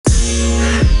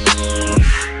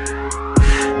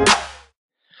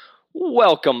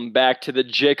Welcome back to the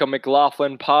Jacob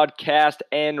McLaughlin podcast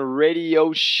and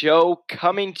radio show,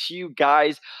 coming to you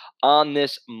guys on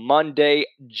this Monday,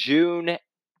 June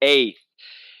 8th.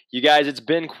 You guys, it's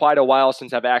been quite a while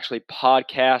since I've actually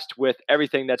podcast with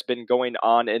everything that's been going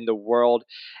on in the world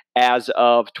as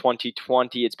of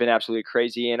 2020. It's been absolutely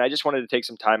crazy, and I just wanted to take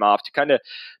some time off to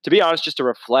be honest, just to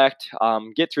reflect,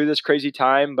 get through this crazy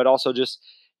time, but also just,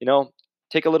 you know,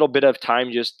 take a little bit of time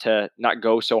just to not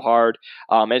go so hard.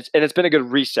 And it's been a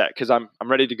good reset because I'm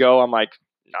ready to go. I'm like,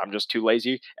 I'm just too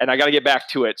lazy and I got to get back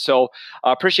to it. So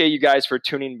appreciate you guys for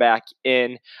tuning back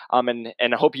in. And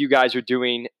I hope you guys are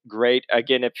doing great.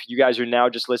 Again, if you guys are now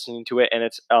just listening to it and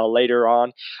it's later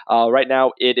on, right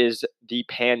now it is the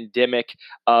pandemic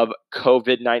of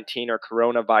COVID-19 or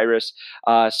coronavirus.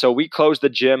 So we closed the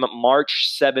gym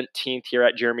March 17th here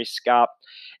at Jeremy Scott.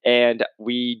 And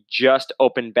we just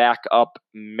opened back up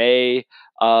May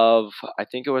of, I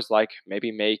think it was like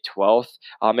maybe May 12th.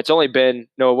 It's only been,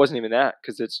 no, it wasn't even that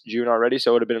because it's June already. So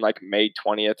it would have been like May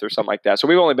 20th or something like that. So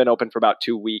we've only been open for about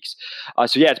 2 weeks.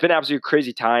 So yeah, it's been an absolute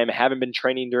crazy time. I haven't been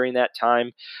training during that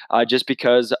time just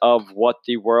because of what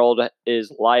the world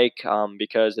is like,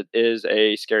 because it is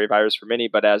a scary virus for many.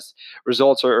 But as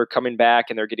results are coming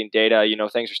back and they're getting data,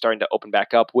 things are starting to open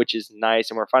back up, which is nice.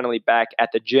 And we're finally back at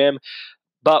the gym.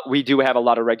 But we do have a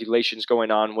lot of regulations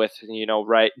going on with,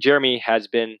 right? Jeremy has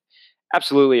been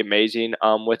absolutely amazing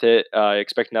with it.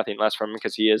 Expect nothing less from him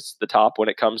because he is the top when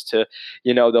it comes to,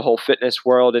 the whole fitness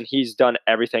world. And he's done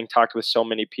everything, talked with so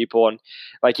many people. And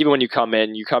like, even when you come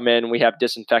in, we have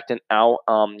disinfectant out.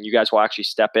 You guys will actually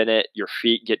step in it. Your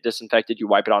feet get disinfected. You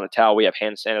wipe it on a towel. We have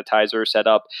hand sanitizer set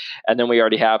up. And then we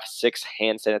already have 6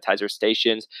 hand sanitizer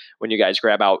stations. When you guys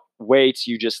grab out weights,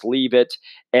 you just leave it.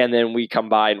 And then we come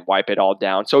by and wipe it all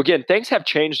down. So again, things have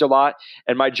changed a lot.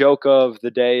 And my joke of the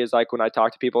day is like, when I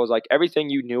talk to people, is like, everything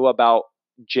you knew about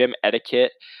gym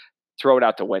etiquette, throw it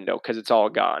out the window because it's all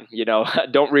gone.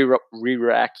 Don't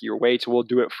re-rack your weights. We'll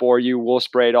do it for you. We'll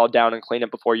spray it all down and clean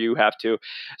it before you have to.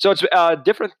 So it's a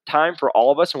different time for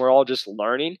all of us, and we're all just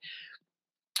learning.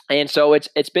 And so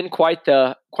it's been quite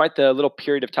the little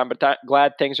period of time, but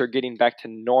glad things are getting back to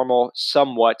normal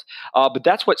somewhat. But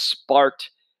that's what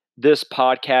sparked this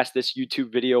podcast, this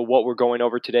YouTube video. What we're going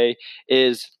over today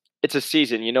is, it's a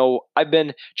season. I've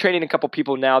been training a couple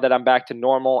people now that I'm back to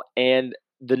normal, and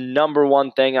the number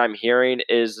one thing I'm hearing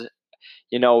is,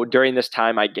 during this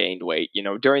time I gained weight.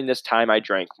 During this time I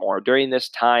drank more. During this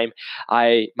time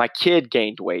my kid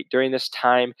gained weight. During this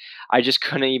time I just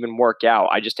couldn't even work out.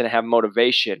 I just didn't have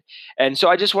motivation. And so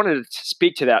I just wanted to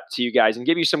speak to that to you guys and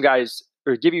give you some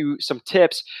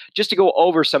tips just to go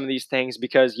over some of these things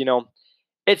because,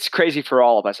 it's crazy for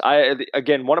all of us.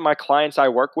 Again, one of my clients I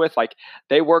work with, like,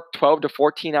 they work 12 to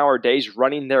 14-hour days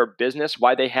running their business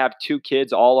while they have 2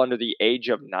 kids all under the age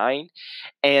of 9.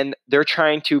 And they're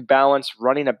trying to balance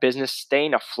running a business,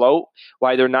 staying afloat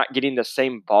while they're not getting the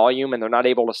same volume and they're not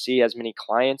able to see as many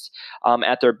clients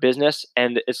at their business.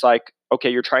 And it's like,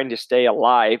 okay, you're trying to stay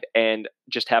alive and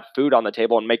just have food on the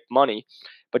table and make money,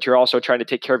 but you're also trying to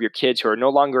take care of your kids who are no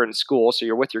longer in school. So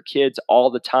you're with your kids all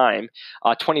the time,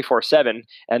 24/7.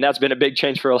 And that's been a big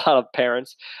change for a lot of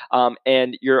parents.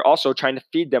 And you're also trying to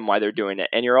feed them while they're doing it.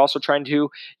 And you're also trying to,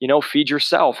 feed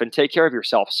yourself and take care of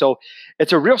yourself. So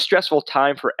it's a real stressful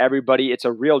time for everybody. It's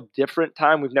a real different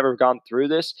time. We've never gone through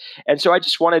this. And so I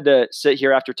just wanted to sit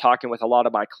here after talking with a lot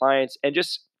of my clients and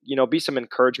just, be some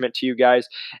encouragement to you guys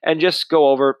and just go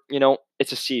over,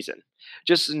 it's a season.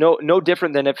 Just no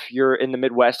different than if you're in the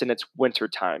Midwest and it's winter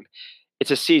time.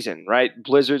 It's a season, right?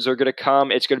 Blizzards are going to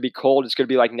come. It's going to be cold. It's going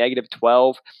to be like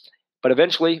 -12. But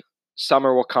eventually,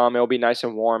 summer will come. It'll be nice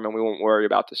and warm, and we won't worry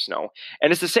about the snow.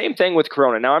 And it's the same thing with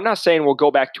Corona. Now, I'm not saying we'll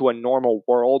go back to a normal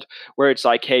world where it's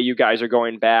like, hey, you guys are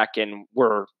going back and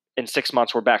in 6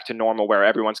 months, we're back to normal where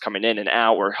everyone's coming in and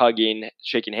out. We're hugging,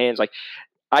 shaking hands. Like,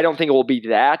 I don't think it will be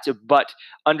that, but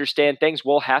understand things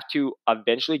will have to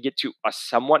eventually get to a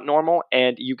somewhat normal,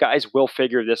 and you guys will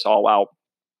figure this all out.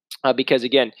 Because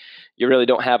again, you really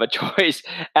don't have a choice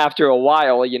after a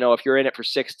while. If you're in it for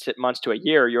 6 months to a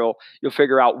year, you'll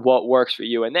figure out what works for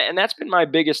you. And that's been my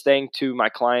biggest thing to my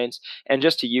clients and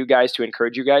just to you guys, to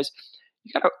encourage you guys.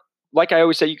 You gotta, like I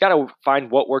always say, you gotta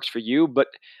find what works for you. But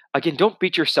again, don't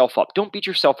beat yourself up. Don't beat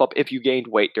yourself up if you gained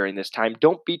weight during this time.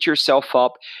 Don't beat yourself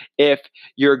up if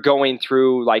you're going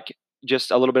through like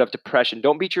just a little bit of depression.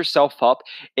 Don't beat yourself up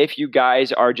if you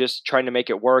guys are just trying to make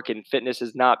it work and fitness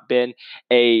has not been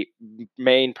a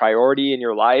main priority in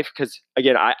your life. Because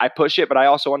again, I push it, but I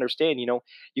also understand,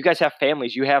 you guys have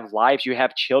families, you have lives, you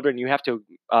have children, you have to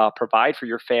provide for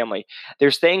your family.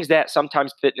 There's things that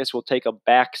sometimes fitness will take a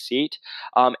back seat.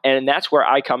 And that's where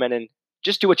I come in and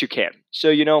just do what you can. So,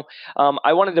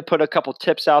 I wanted to put a couple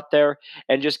tips out there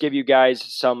and just give you guys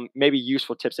some maybe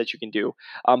useful tips that you can do.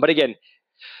 But again,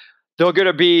 they're going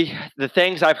to be the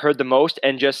things I've heard the most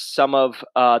and just some of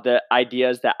the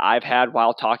ideas that I've had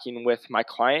while talking with my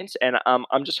clients. And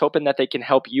I'm just hoping that they can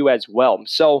help you as well.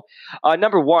 So,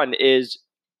 number one is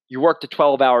you worked a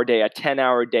 12-hour day, a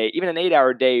 10-hour day, even an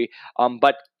 8-hour day,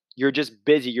 but you're just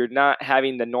busy. You're not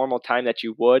having the normal time that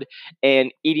you would,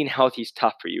 and eating healthy is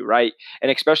tough for you, right?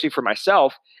 And especially for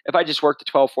myself, if I just worked a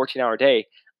 12, 14-hour day,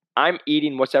 I'm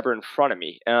eating what's ever in front of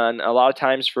me. And a lot of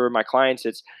times for my clients,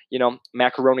 it's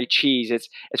macaroni cheese.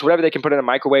 It's whatever they can put in a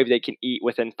microwave they can eat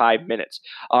within 5 minutes.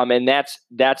 And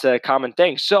that's a common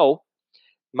thing. So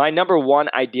my number one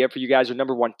idea for you guys, or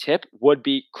number one tip, would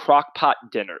be crock pot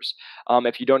dinners.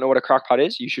 If you don't know what a crock pot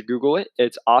is, you should Google it.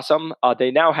 It's awesome.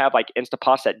 They now have like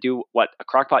Instapots that do what a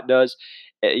crock pot does.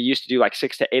 It used to do like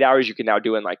 6 to 8 hours. You can now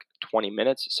do in like 20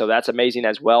 minutes. So that's amazing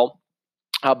as well.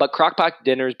 But crock pot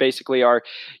dinners basically are,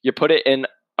 you put it in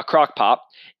a crock pot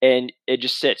and it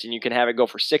just sits, and you can have it go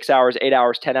for 6 hours, 8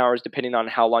 hours, 10 hours, depending on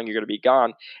how long you're going to be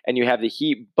gone, and you have the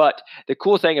heat. But the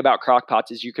cool thing about crock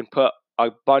pots is you can put a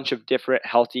bunch of different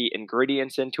healthy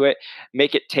ingredients into it,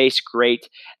 make it taste great.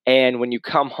 And when you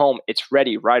come home, it's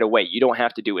ready right away. You don't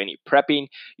have to do any prepping.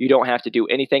 You don't have to do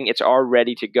anything. It's all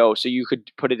ready to go. So you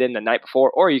could put it in the night before,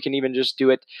 or you can even just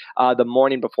do it the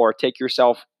morning before. Take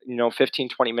yourself 15,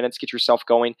 20 minutes, get yourself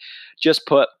going. Just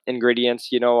put ingredients,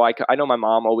 like I know my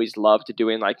mom always loved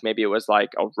doing, like maybe it was like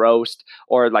a roast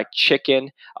or like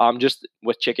chicken. Just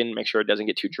with chicken, make sure it doesn't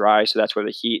get too dry. So that's where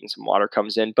the heat and some water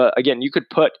comes in. But again, you could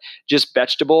put just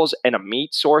vegetables and a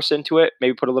meat source into it,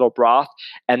 maybe put a little broth,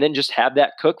 and then just have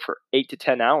that cook for 8 to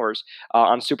 10 hours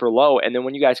on super low. And then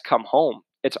when you guys come home,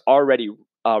 it's already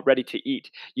ready to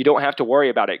eat. You don't have to worry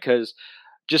about it, because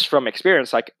just from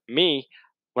experience, like me,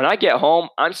 when I get home,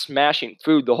 I'm smashing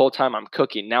food the whole time I'm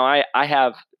cooking. Now, I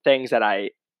have things that I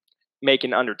make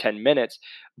in under 10 minutes,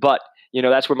 but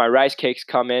that's where my rice cakes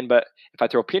come in. But if I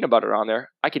throw peanut butter on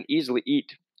there, I can easily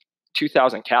eat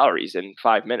 2,000 calories in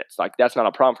 5 minutes. Like, that's not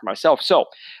a problem for myself. So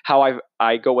how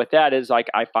I go with that is, like,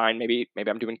 I find maybe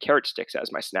I'm doing carrot sticks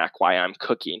as my snack while I'm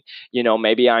cooking.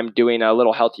 Maybe I'm doing a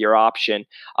little healthier option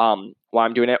while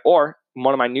I'm doing it. Or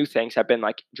one of my new things have been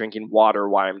like drinking water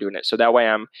while I'm doing it. So that way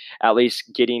I'm at least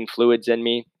getting fluids in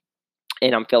me,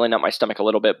 and I'm filling up my stomach a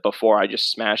little bit before I just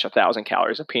smash 1,000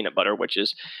 calories of peanut butter, which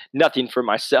is nothing for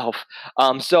myself.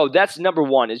 So that's number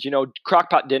one is, crock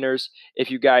pot dinners,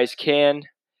 if you guys can.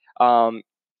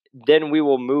 Then we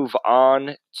will move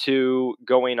on to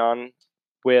going on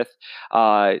with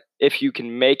if you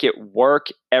can make it work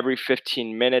every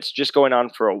 15 minutes, just going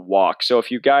on for a walk. So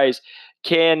if you guys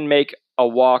can make a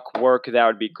walk work, that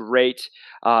would be great.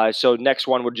 So next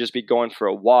one would just be going for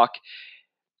a walk.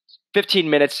 15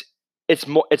 minutes,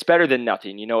 it's better than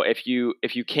nothing. If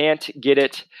you can't get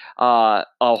it a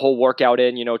whole workout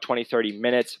in 20, 30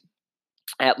 minutes,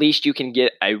 at least you can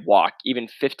get a walk. Even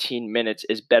 15 minutes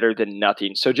is better than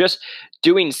nothing. So just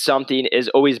doing something is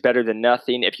always better than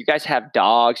nothing. If you guys have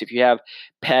dogs, if you have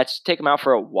pets, take them out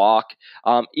for a walk.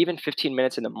 Even 15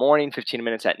 minutes in the morning, 15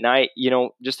 minutes at night,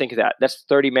 just think of that. That's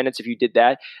 30 minutes if you did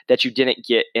that you didn't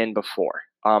get in before.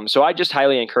 So I just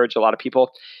highly encourage a lot of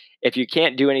people, if you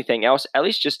can't do anything else, at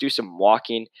least just do some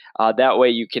walking. That way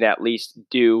you can at least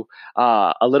do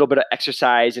a little bit of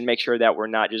exercise and make sure that we're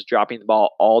not just dropping the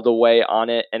ball all the way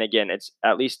on it. And again, it's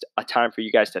at least a time for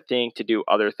you guys to think, to do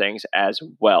other things as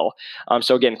well.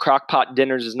 So again, crock pot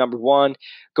dinners is number one.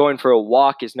 Going for a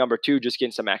walk is number two, just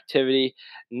getting some activity.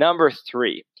 Number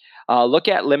three, look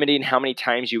at limiting how many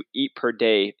times you eat per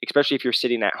day, especially if you're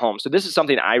sitting at home. So this is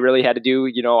something I really had to do.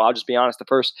 I'll just be honest, the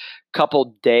first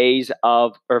couple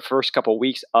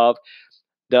weeks of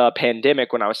the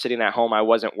pandemic, when I was sitting at home, I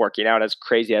wasn't working out as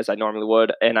crazy as I normally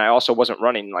would. And I also wasn't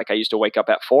running. Like, I used to wake up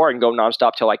at 4 and go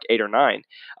nonstop till like 8 or 9.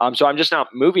 So I'm just not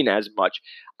moving as much.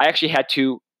 I actually had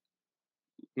to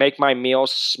make my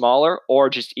meals smaller or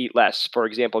just eat less. For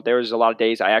example, there was a lot of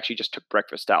days I actually just took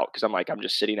breakfast out because I'm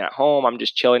just sitting at home. I'm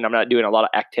just chilling. I'm not doing a lot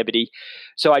of activity.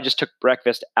 So I just took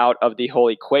breakfast out of the whole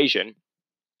equation.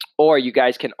 Or you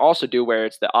guys can also do where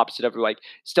it's the opposite of, like,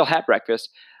 still have breakfast,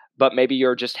 but maybe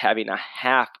you're just having a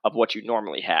half of what you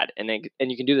normally had. And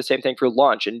you can do the same thing for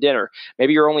lunch and dinner.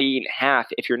 Maybe you're only eating half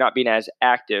if you're not being as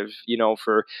active.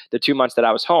 For the 2 months that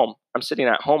I was home, I'm sitting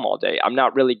at home all day. I'm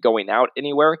not really going out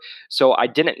anywhere. So I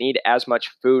didn't need as much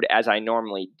food as I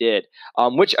normally did,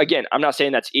 which, again, I'm not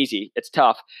saying that's easy. It's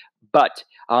tough. But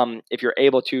if you're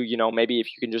able to, maybe if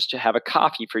you can just have a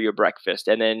coffee for your breakfast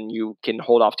and then you can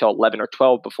hold off till 11 or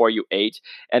 12 before you ate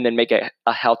and then make a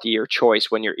healthier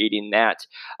choice when you're eating that.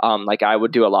 Like I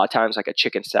would do a lot of times like a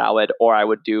chicken salad, or I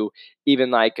would do even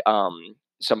like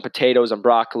some potatoes and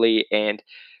broccoli and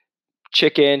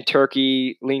chicken,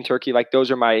 turkey, lean turkey. Like those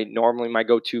are normally my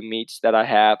go-to meats that I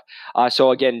have.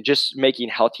 So again, just making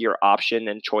healthier option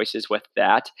and choices with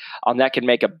that, that can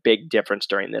make a big difference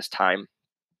during this time.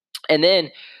 And then,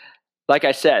 like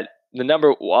I said, a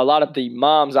lot of the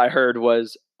moms I heard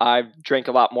was, I drank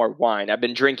a lot more wine. I've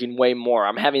been drinking way more.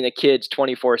 I'm having the kids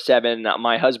 24/7.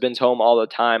 My husband's home all the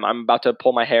time. I'm about to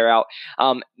pull my hair out.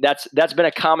 That's been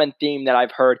a common theme that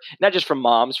I've heard, not just from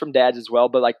moms, from dads as well,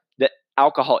 but like the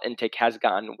alcohol intake has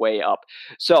gone way up.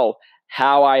 So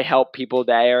how I help people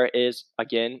there is,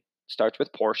 again, starts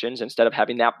with portions. Instead of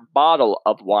having that bottle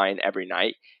of wine every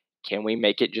night, can we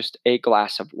make it just a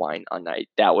glass of wine a night?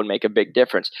 That would make a big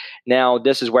difference. Now,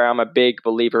 this is where I'm a big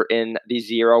believer in the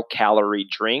 0-calorie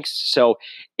drinks. So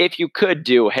if you could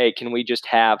do, hey, can we just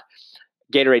have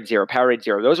Gatorade Zero, Powerade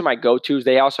Zero? Those are my go-tos.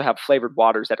 They also have flavored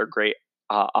waters that are great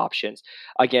options.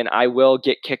 Again, I will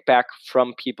get kickback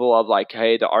from people of like,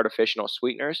 hey, the artificial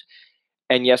sweeteners.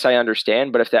 And yes, I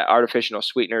understand, but if that artificial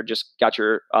sweetener just got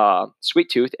your sweet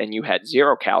tooth and you had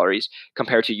 0 calories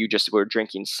compared to you just were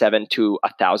drinking 7 to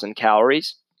 1,000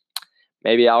 calories,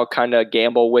 maybe I'll kind of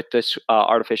gamble with this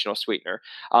artificial sweetener.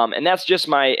 And that's just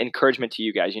my encouragement to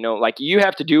you guys. Like you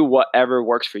have to do whatever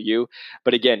works for you.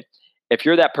 But again, if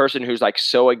you're that person who's like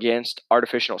so against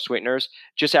artificial sweeteners,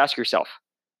 just ask yourself,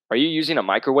 are you using a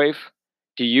microwave?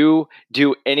 Do you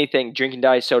do anything drinking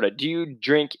diet soda? Do you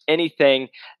drink anything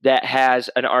that has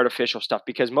an artificial stuff?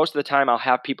 Because most of the time I'll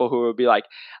have people who will be like,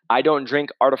 I don't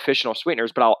drink artificial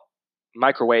sweeteners, but I'll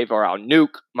microwave or I'll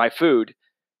nuke my food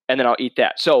and then I'll eat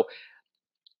that. So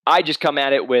I just come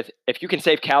at it with, if you can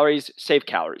save calories, save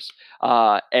calories.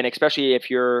 And especially if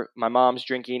my mom's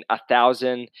drinking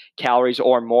 1,000 calories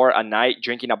or more a night,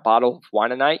 drinking a bottle of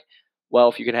wine a night. Well,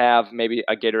 if you could have maybe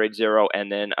a Gatorade Zero and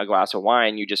then a glass of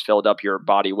wine, you just filled up your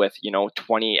body with,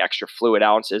 20 extra fluid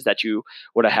ounces that you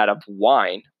would have had of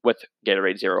wine with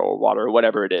Gatorade Zero or water or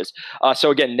whatever it is.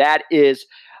 So again, that is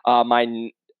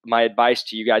my advice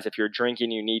to you guys. If you're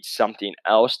drinking, you need something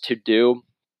else to do.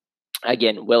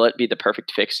 Again, will it be the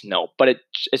perfect fix? No, but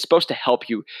it's supposed to help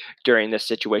you during this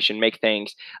situation, make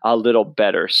things a little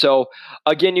better. So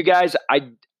again, you guys,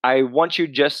 I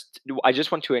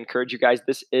just want to encourage you guys.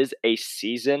 This is a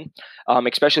season,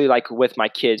 especially like with my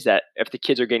kids, that if the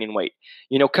kids are gaining weight,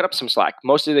 cut up some slack.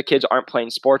 Most of the kids aren't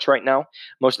playing sports right now.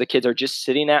 Most of the kids are just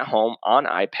sitting at home on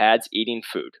iPads eating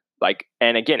food.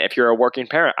 And again, if you're a working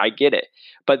parent, I get it.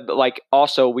 But like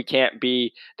also, we can't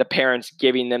be the parents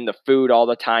giving them the food all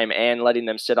the time and letting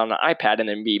them sit on the iPad and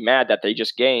then be mad that they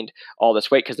just gained all this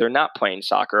weight because they're not playing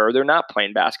soccer or they're not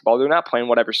playing basketball. They're not playing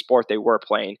whatever sport they were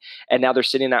playing. And now they're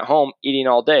sitting at home eating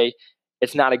all day.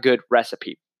 It's not a good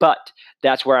recipe. But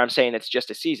that's where I'm saying it's just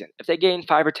a season. If they gain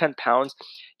 5 or 10 pounds,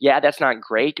 yeah, that's not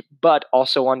great. But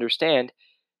also understand,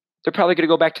 they're probably going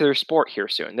to go back to their sport here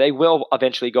soon. They will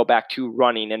eventually go back to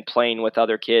running and playing with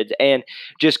other kids and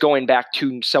just going back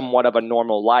to somewhat of a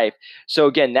normal life. So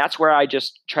again, that's where I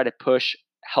just try to push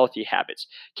healthy habits.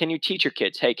 Can you teach your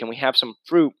kids, hey, can we have some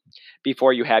fruit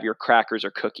before you have your crackers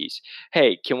or cookies?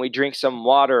 Hey, can we drink some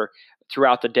water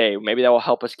throughout the day? Maybe that will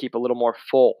help us keep a little more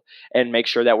full and make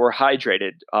sure that we're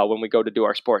hydrated when we go to do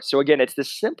our sports. So again, it's the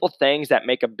simple things that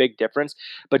make a big difference,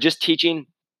 but just teaching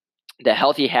the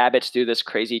healthy habits through this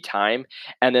crazy time,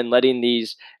 and then letting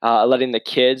the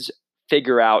kids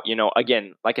figure out,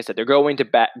 again, like I said, they're going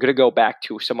to go back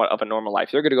to somewhat of a normal life.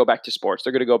 They're going to go back to sports.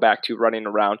 They're going to go back to running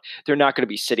around. They're not going to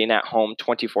be sitting at home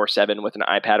 24/7 with an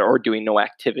iPad or doing no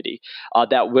activity.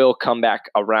 That will come back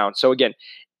around. So again,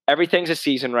 everything's a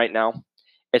season right now.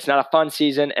 It's not a fun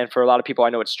season, and for a lot of people, I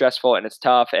know it's stressful and it's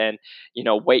tough, and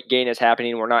weight gain is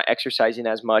happening. We're not exercising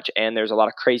as much, and there's a lot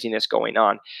of craziness going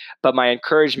on. But my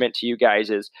encouragement to you guys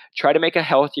is try to make a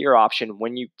healthier option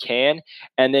when you can,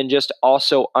 and then just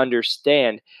also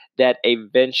understand that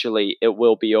eventually it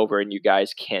will be over and you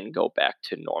guys can go back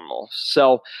to normal.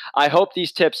 So I hope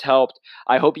these tips helped.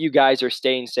 I hope you guys are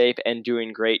staying safe and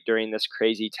doing great during this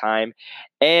crazy time.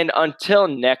 And until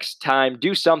next time,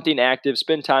 do something active,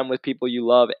 spend time with people you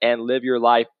love, and live your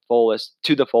life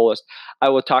to the fullest. I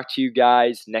will talk to you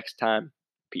guys next time.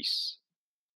 Peace.